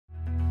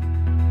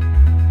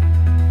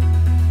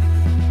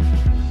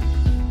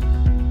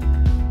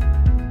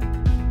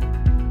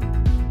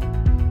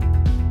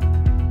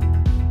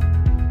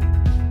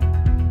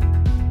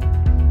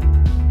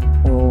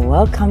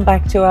welcome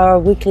back to our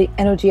weekly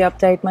energy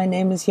update. My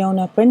name is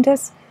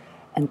bryndis,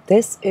 and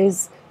this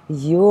is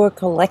your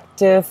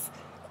collective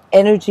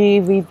energy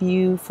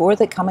review for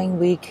the coming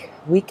week,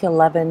 week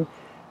 11,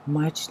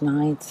 March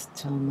 9th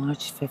till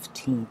March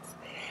 15th.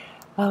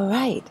 All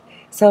right,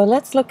 so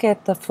let's look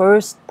at the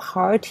first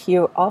part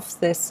here of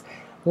this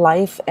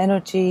life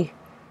energy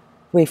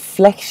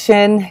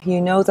reflection.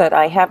 You know that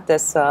I have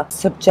this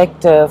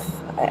subjective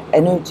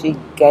energy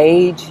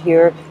gauge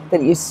here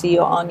that you see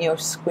on your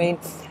screen.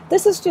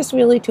 This is just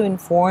really to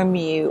inform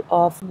you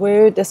of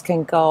where this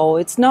can go.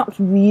 It's not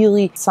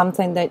really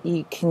something that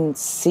you can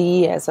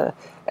see as a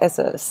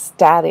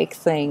static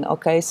thing,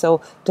 okay?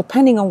 So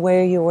depending on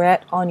where you're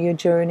at on your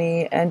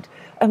journey and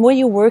what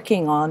you're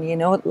working on, you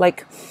know,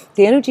 like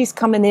the energies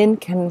coming in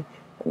can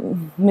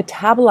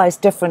metabolize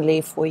differently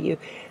for you.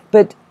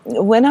 But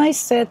when I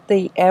set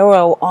the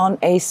arrow on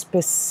a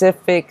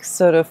specific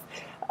sort of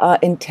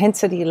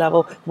intensity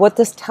level, what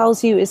this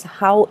tells you is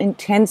how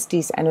intense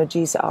these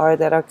energies are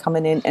that are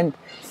coming in. And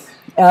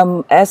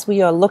as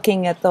we are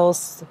looking at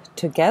those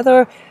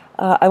together,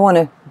 I want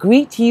to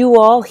greet you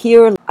all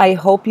here. I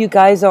hope you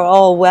guys are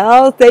all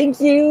well. Thank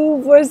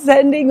you for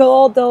sending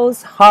all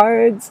those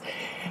hearts.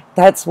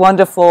 That's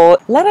wonderful.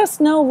 Let us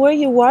know where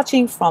you're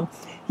watching from.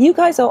 You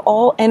guys are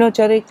all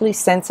energetically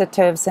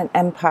sensitives and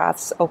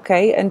empaths,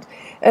 okay? And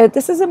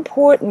this is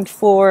important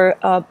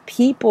for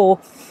people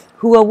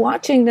who are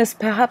watching this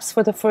perhaps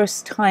for the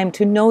first time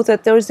to know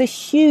that there's a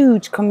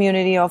huge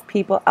community of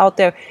people out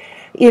there,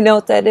 you know,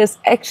 that is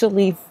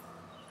actually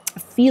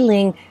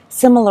feeling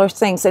similar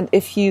things. And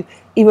if you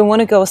even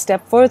want to go a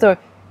step further,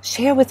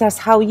 share with us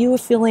how you are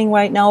feeling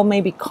right now.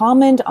 Maybe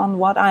comment on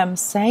what I'm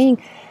saying.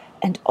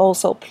 And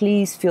also,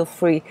 please feel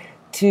free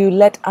to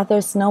let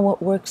others know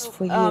what works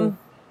for you.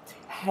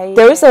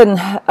 There's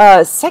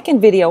a second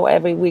video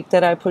every week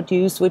that I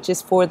produce, which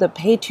is for the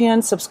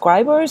Patreon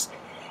subscribers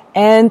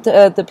and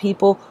the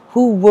people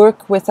who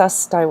work with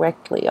us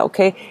directly,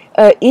 okay?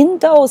 In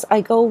those,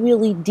 I go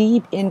really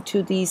deep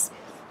into these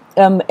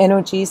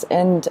energies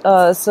and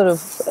sort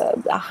of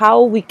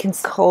how we can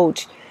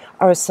coach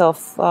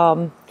ourselves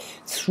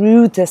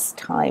through this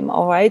time,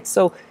 all right?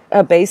 So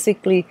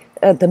basically,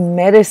 the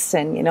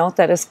medicine, you know,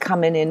 that is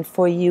coming in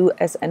for you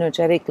as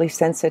energetically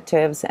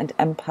sensitives and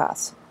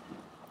empaths.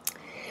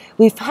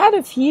 We've had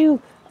a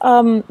few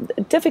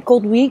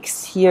difficult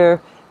weeks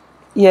here.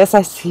 Yes,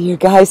 I see you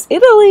guys.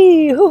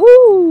 Italy!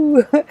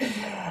 Woohoo!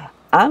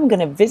 I'm going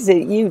to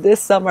visit you this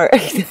summer.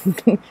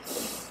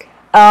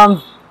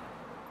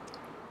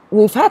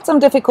 We've had some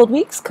difficult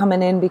weeks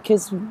coming in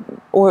because,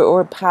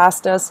 or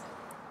past us,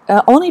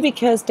 only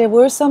because there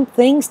were some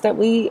things that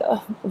we,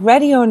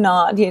 ready or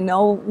not, you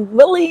know,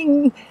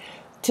 willing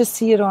to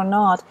see it or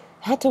not,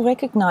 had to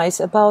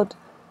recognize about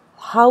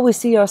how we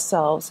see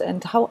ourselves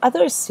and how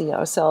others see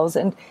ourselves.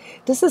 And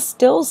this is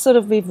still sort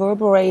of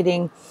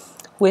reverberating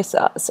with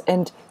us.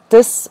 And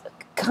this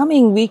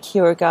coming week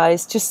here,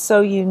 guys, just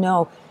so you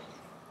know,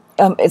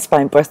 it's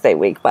my birthday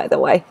week, by the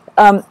way,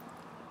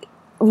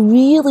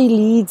 really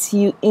leads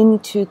you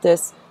into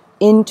this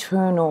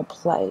internal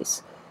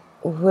place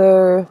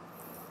where,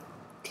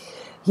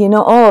 you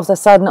know, all of a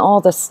sudden,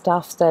 all the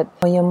stuff that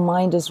your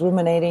mind is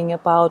ruminating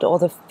about, all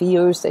the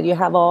fears that you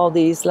have, all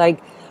these like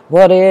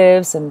what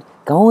ifs and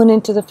going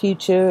into the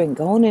future and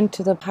going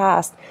into the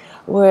past,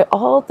 where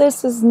all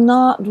this is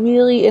not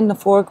really in the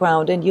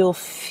foreground, and you'll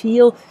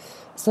feel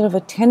sort of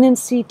a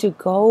tendency to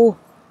go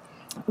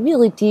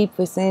really deep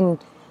within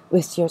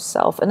with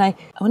yourself. And I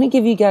want to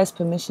give you guys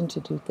permission to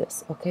do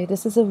this, okay?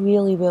 This is a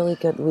really, really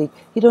good week.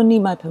 You don't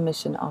need my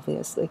permission,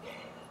 obviously.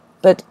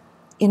 But,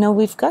 you know,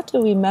 we've got to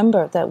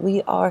remember that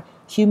we are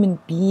human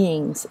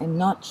beings and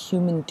not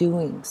human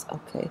doings,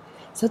 okay?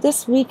 So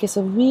this week is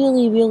a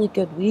really, really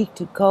good week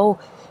to go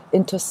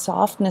into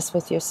softness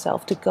with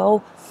yourself, to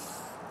go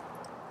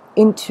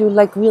into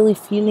like really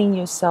feeling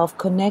yourself,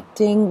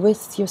 connecting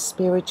with your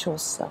spiritual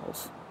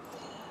self.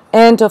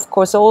 And of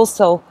course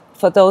also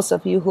for those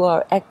of you who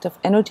are active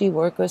energy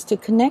workers, to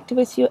connect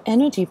with your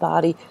energy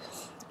body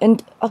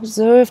and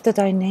observe the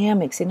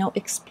dynamics, you know,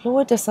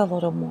 explore this a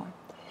little more.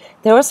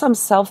 There are some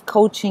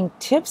self-coaching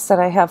tips that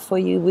I have for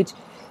you which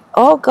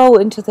all go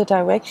into the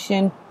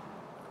direction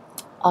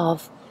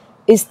of,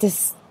 is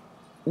this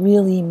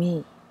really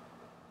me?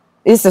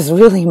 Is this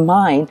really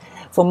mine?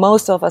 For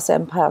most of us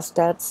empaths,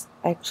 that's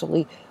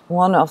actually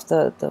one of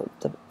the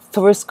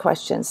first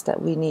questions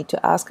that we need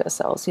to ask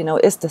ourselves. You know,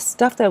 is the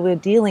stuff that we're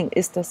dealing,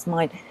 is this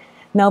mine?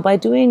 Now, by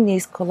doing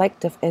these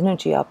collective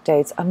energy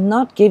updates, I'm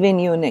not giving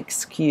you an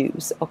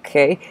excuse,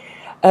 okay?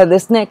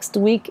 This next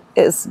week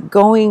is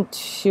going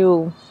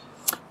to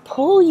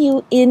pull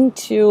you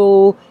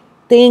into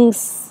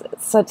things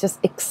such as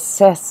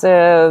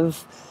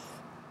excessive,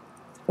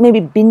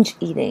 maybe binge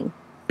eating,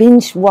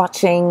 binge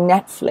watching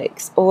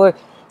Netflix, or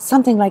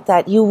something like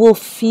that. You will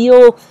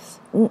feel,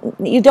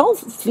 you don't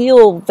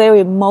feel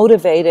very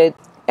motivated.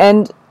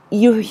 And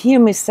you hear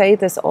me say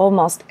this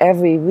almost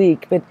every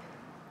week, but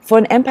for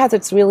an empath,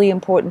 it's really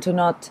important to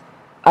not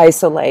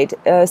isolate,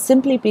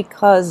 simply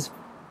because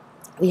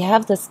we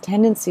have this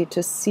tendency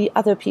to see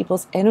other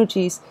people's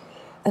energies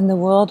and the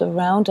world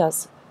around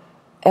us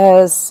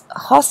as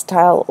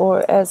hostile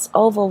or as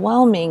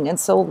overwhelming. And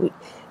so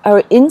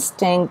our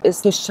instinct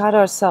is to shut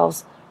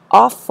ourselves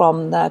off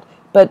from that.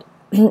 But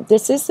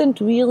this isn't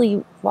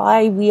really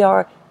why we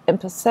are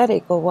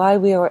empathetic or why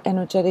we are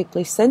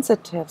energetically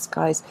sensitive,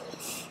 guys.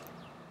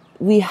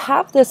 We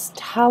have this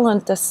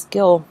talent, this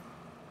skill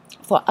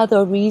for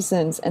other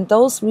reasons, and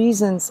those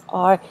reasons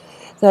are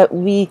that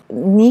we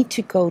need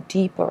to go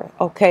deeper,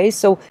 okay?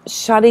 So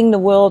shutting the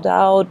world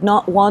out,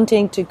 not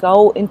wanting to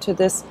go into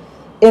this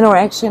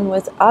interaction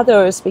with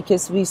others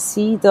because we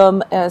see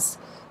them as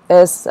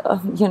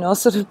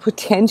sort of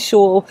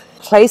potential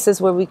places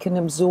where we can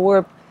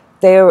absorb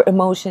their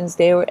emotions,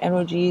 their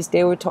energies,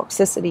 their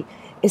toxicity,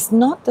 is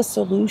not the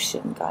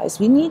solution, guys.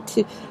 We need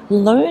to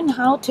learn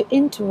how to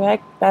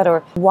interact better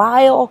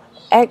while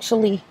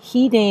actually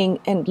heeding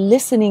and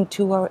listening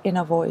to our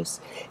inner voice.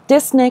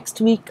 This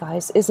next week,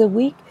 guys, is a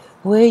week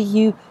where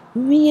you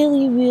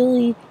really,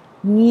 really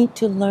need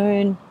to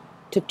learn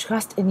to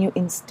trust in your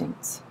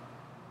instincts.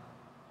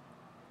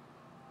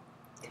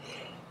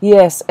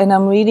 Yes, and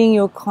I'm reading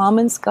your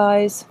comments,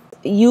 guys.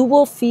 You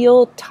will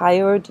feel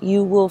tired.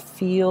 You will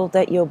feel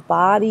that your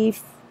body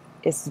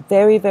is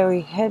very,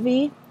 very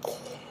heavy.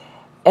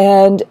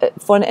 And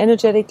for an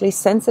energetically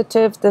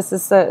sensitive, this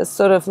is a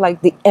sort of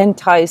like the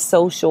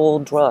anti-social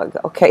drug,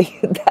 okay?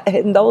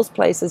 In those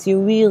places, you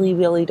really,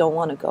 really don't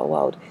want to go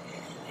out.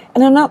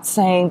 And I'm not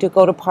saying to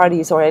go to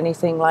parties or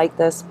anything like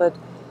this, but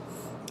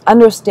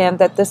understand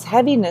that this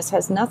heaviness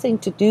has nothing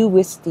to do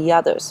with the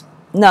others.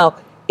 Now,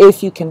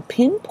 if you can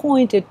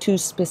pinpoint it to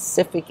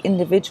specific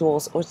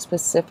individuals or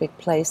specific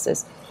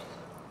places,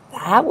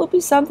 that would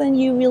be something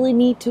you really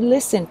need to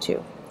listen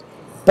to.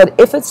 But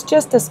if it's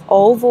just this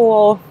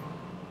overall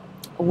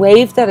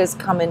wave that is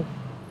coming,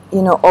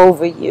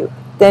 over you,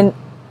 then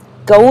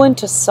go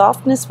into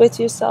softness with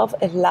yourself,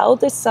 allow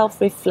the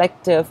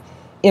self-reflective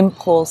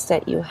impulse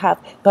that you have,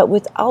 but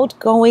without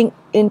going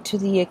into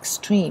the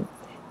extreme.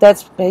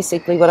 That's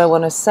basically what I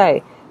want to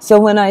say. So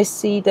when I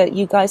see that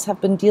you guys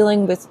have been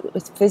dealing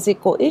with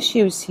physical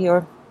issues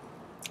here,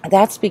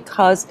 that's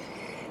because,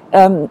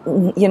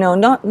 you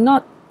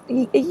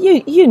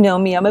know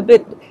me, I'm a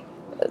bit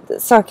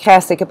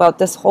sarcastic about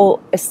this whole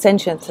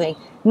ascension thing.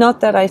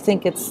 Not that I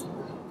think it's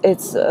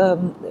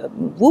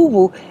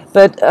woo-woo,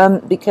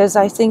 but because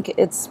I think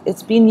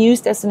it's been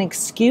used as an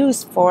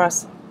excuse for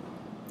us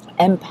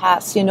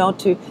empaths,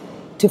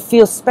 to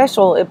feel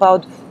special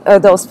about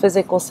those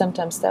physical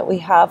symptoms that we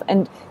have.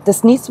 And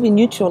this needs to be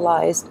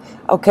neutralized,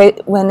 okay?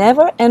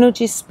 Whenever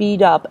energies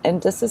speed up,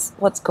 and this is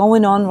what's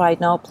going on right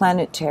now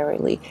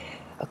planetarily,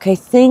 okay,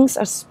 things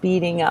are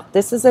speeding up.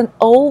 This is an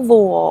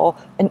overall,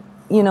 and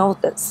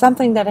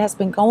something that has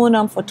been going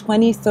on for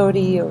 20,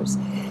 30 years.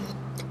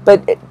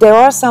 But there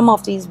are some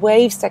of these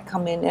waves that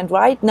come in, and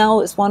right now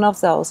is one of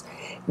those.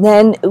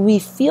 Then we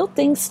feel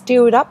things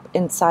stirred up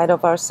inside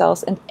of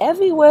ourselves, and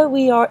everywhere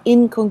we are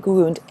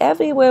incongruent,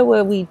 everywhere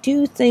where we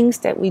do things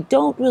that we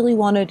don't really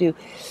want to do,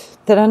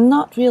 that are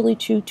not really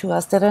true to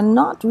us, that are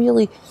not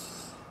really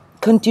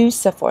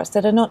conducive for us,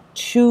 that are not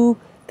true,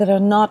 that are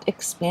not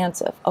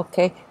expansive,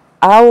 okay?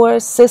 Our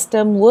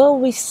system will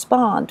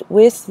respond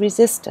with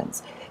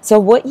resistance. So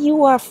what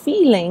you are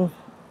feeling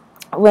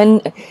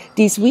when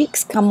these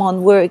weeks come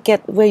on where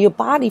your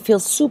body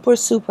feels super,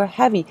 super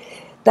heavy,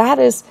 that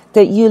is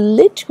that you're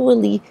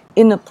literally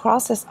in a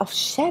process of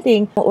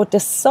shedding or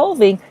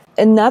dissolving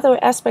another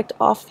aspect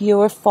of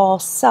your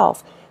false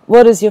self.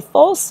 What is your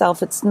false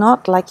self? It's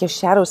not like your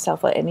shadow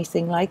self or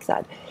anything like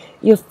that.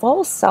 Your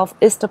false self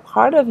is the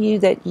part of you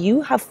that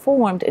you have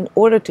formed in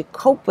order to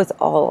cope with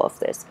all of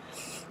this.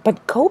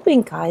 But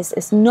coping, guys,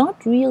 is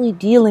not really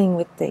dealing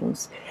with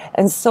things.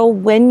 And so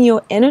when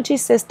your energy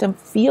system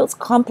feels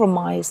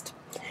compromised,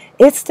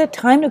 it's the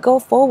time to go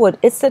forward.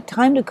 It's the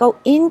time to go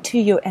into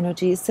your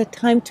energy. It's the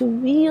time to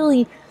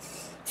really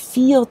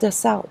feel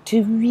this out,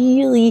 to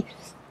really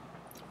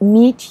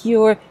meet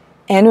your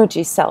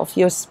energy self,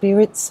 your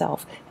spirit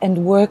self,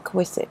 and work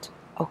with it,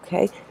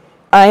 okay?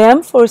 I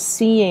am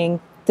foreseeing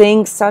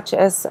things such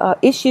as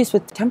issues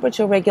with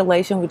temperature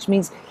regulation, which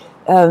means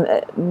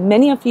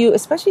many of you,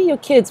 especially your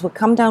kids, will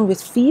come down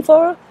with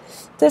fever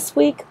this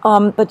week,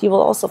 but you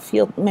will also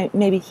feel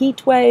maybe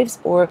heat waves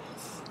or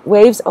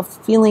waves of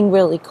feeling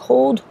really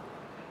cold.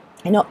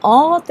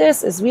 All of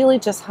this is really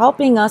just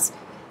helping us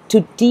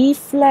to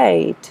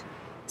deflate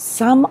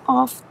some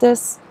of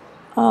this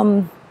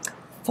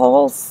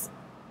false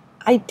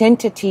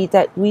identity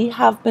that we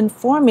have been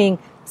forming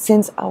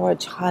since our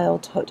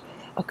childhood.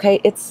 Okay,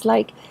 it's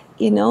like,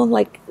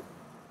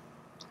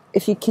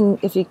 if you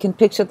can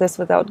picture this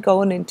without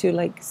going into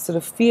like sort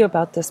of fear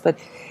about this, but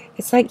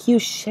it's like you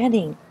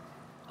shedding,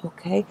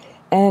 okay?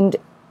 And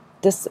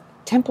this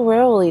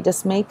temporarily,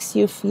 this makes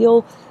you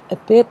feel a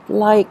bit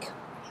like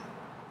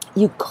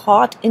you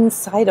caught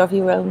inside of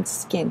your own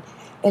skin.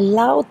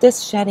 Allow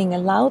this shedding,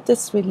 allow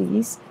this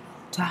release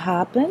to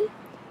happen,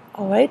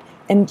 all right?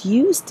 And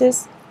use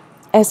this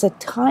as a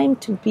time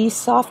to be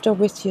softer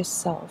with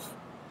yourself,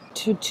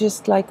 to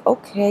just like,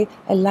 okay,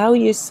 allow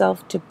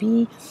yourself to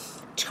be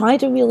try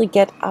to really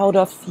get out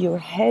of your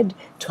head,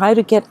 try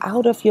to get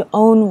out of your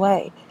own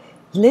way.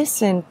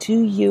 Listen to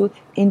your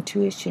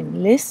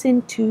intuition,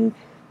 listen to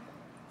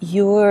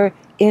your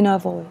inner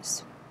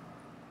voice.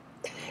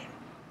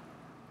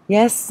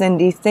 Yes,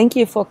 Cindy, thank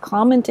you for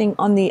commenting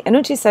on the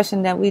energy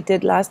session that we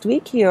did last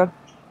week here,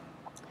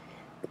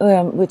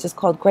 which is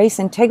called Grace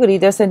Integrity.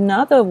 There's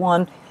another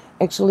one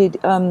actually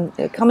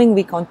coming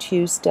week on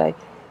Tuesday.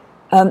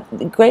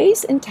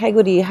 Grace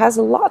Integrity has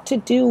a lot to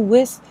do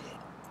with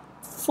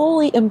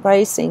fully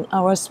embracing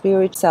our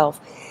spirit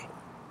self.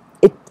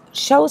 It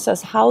shows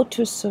us how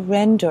to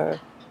surrender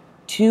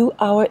to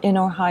our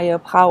inner higher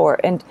power.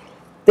 And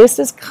this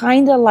is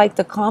kind of like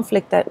the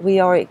conflict that we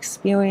are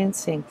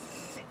experiencing.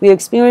 We're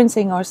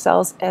experiencing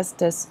ourselves as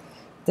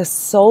the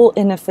soul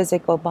in a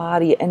physical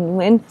body. And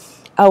when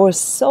our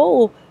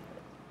soul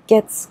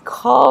gets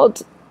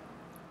called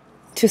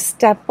to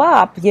step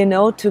up, you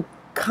know, to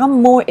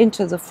come more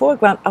into the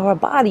foreground, our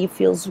body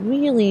feels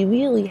really,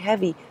 really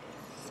heavy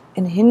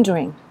and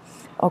hindering.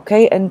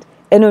 Okay, and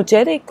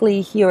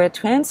energetically here at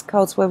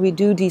transCODES, where we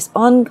do these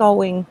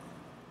ongoing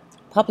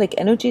public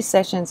energy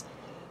sessions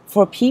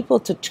for people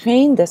to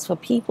train this, for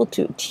people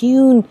to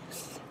tune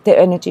their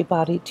energy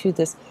body to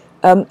this,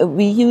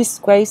 we use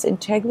Grace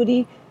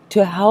Integrity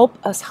to help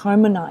us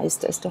harmonize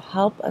this, to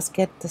help us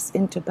get this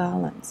into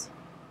balance.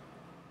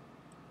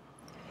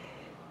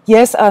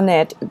 Yes,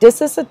 Annette,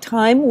 this is a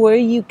time where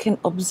you can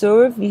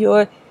observe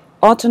your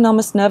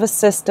autonomous nervous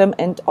system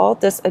and all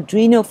this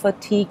adrenal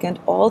fatigue and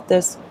all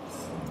this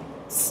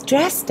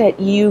stress that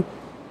you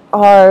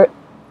are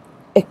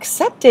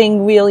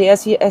accepting really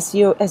as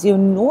your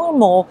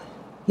normal,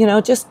 you know,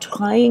 just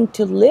trying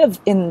to live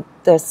in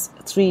this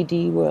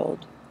 3D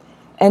world.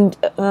 And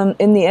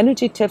in the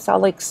energy tips,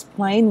 I'll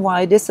explain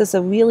why this is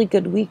a really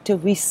good week to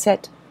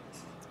reset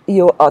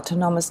your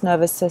autonomous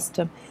nervous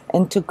system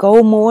and to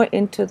go more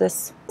into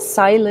this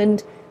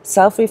silent,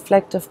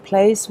 self-reflective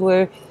place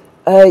where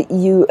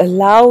you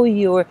allow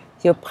your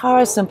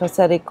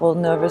parasympathetic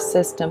nervous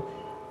system,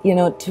 you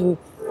know, to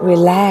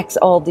relax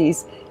all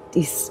these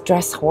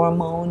stress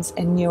hormones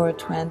and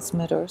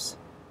neurotransmitters.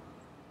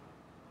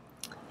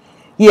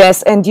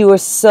 Yes, and you are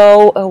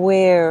so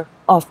aware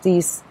of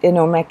these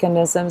inner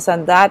mechanisms,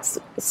 and that's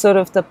sort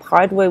of the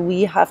part where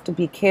we have to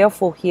be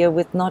careful here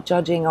with not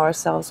judging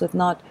ourselves, with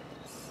not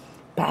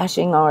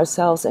bashing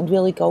ourselves, and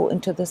really go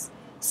into this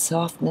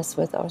softness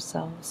with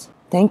ourselves.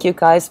 Thank you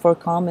guys for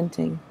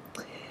commenting.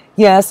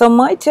 Yeah, so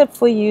my tip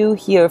for you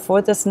here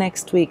for this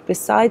next week,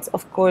 besides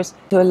of course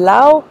to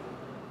allow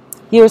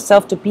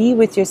yourself to be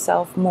with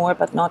yourself more,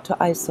 but not to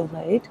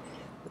isolate,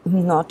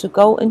 not to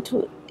go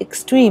into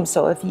extremes.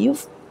 So if you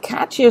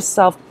catch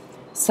yourself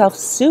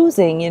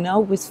self-soothing, you know,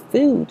 with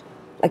food,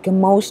 like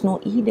emotional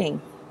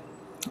eating,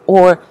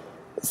 or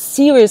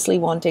seriously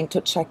wanting to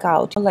check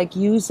out, like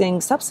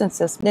using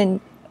substances, then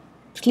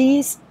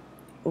please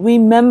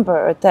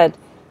remember that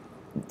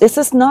this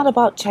is not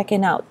about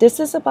checking out. This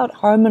is about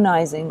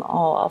harmonizing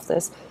all of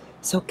this.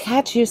 So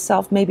catch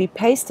yourself, maybe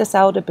pace this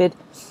out a bit.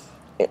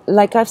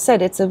 Like I've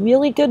said, it's a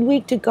really good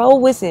week to go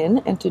within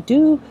and to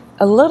do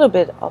a little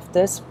bit of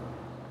this,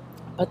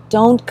 but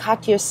don't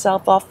cut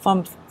yourself off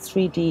from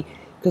 3D,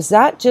 because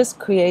that just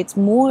creates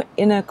more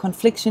inner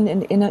confliction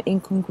and inner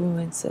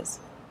incongruences.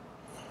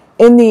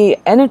 In the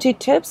energy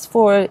tips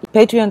for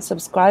Patreon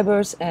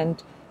subscribers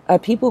and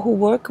people who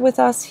work with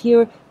us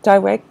here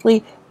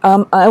directly,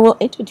 I will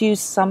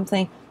introduce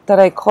something that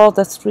I call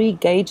the 3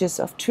 gauges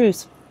of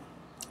truth.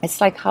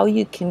 It's like how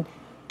you can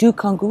do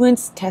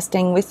congruence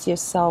testing with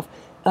yourself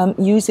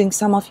using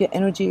some of your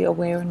energy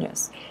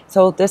awareness.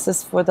 So this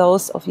is for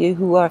those of you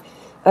who are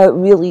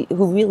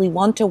really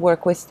want to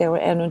work with their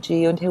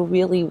energy and who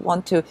really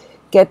want to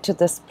get to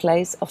this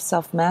place of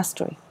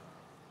self-mastery.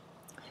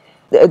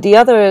 The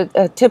other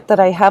tip that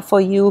I have for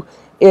you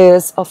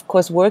is, of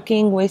course,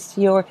 working with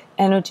your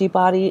energy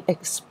body,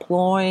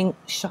 exploring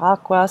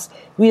chakras,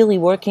 really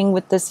working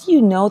with this.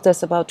 You know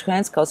this about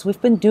transCODES.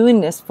 We've been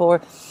doing this for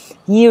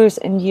years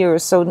and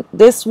years. So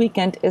this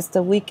weekend is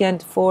the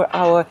weekend for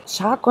our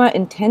Chakra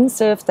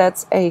Intensive.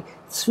 That's a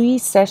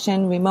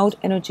 3-session remote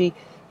energy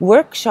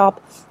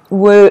workshop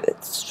where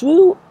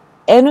through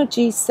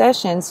energy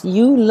sessions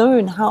you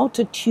learn how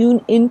to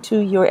tune into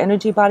your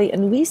energy body,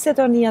 and we sit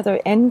on the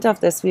other end of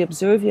this. We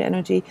observe your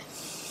energy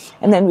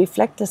and then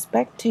reflect this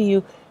back to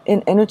you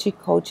in energy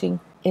coaching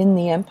in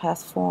the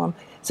empath form.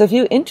 So if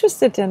you're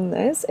interested in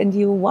this and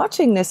you're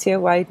watching this here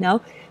right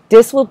now,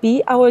 this will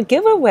be our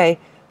giveaway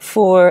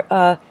for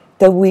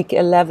the week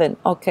 11,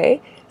 okay?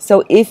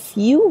 So if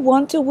you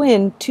want to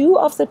win 2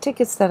 of the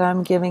tickets that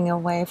I'm giving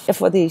away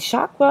for the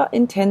Chakra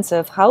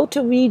Intensive, how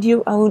to read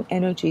your own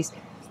energies,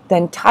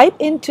 then type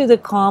into the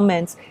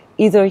comments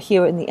either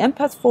here in the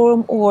empath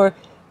forum or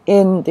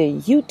in the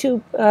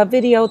YouTube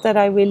video that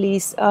I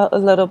release a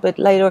little bit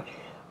later,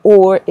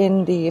 or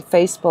in the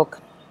Facebook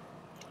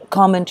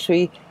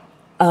commentary.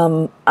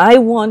 I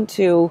want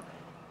to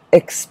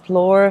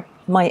explore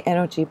my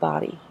energy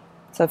body.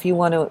 So if you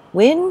want to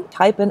win,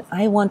 type in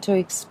I want to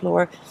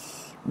explore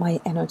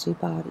my energy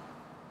body.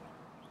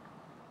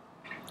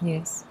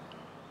 Yes.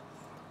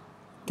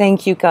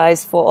 Thank you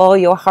guys for all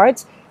your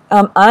hearts.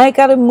 I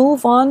got to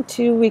move on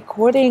to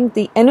recording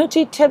the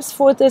energy tips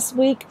for this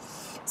week.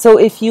 So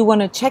if you want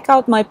to check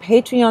out my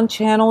Patreon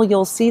channel,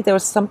 you'll see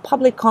there's some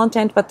public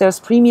content, but there's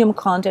premium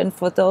content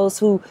for those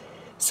who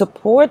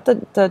support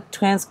the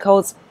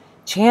transCODES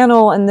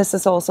channel. And this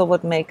is also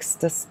what makes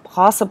this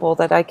possible,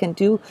 that I can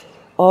do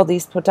all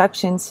these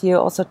productions here.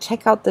 Also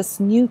check out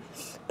this new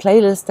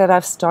playlist that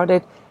I've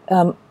started,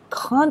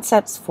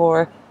 concepts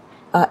for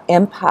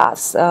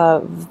empaths.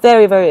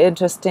 Very, very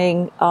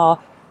interesting.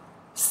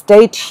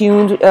 Stay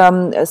tuned.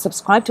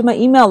 Subscribe to my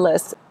email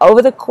list.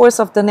 Over the course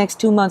of the next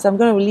 2 months, I'm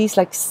going to release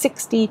like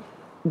 60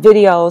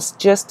 videos,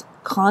 just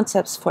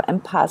concepts for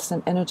empaths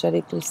and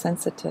energetically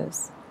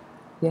sensitives.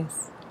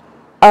 Yes.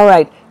 All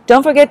right.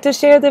 Don't forget to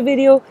share the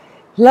video.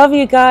 Love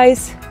you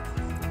guys.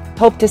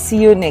 Hope to see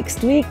you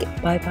next week.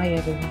 Bye-bye,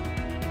 everyone.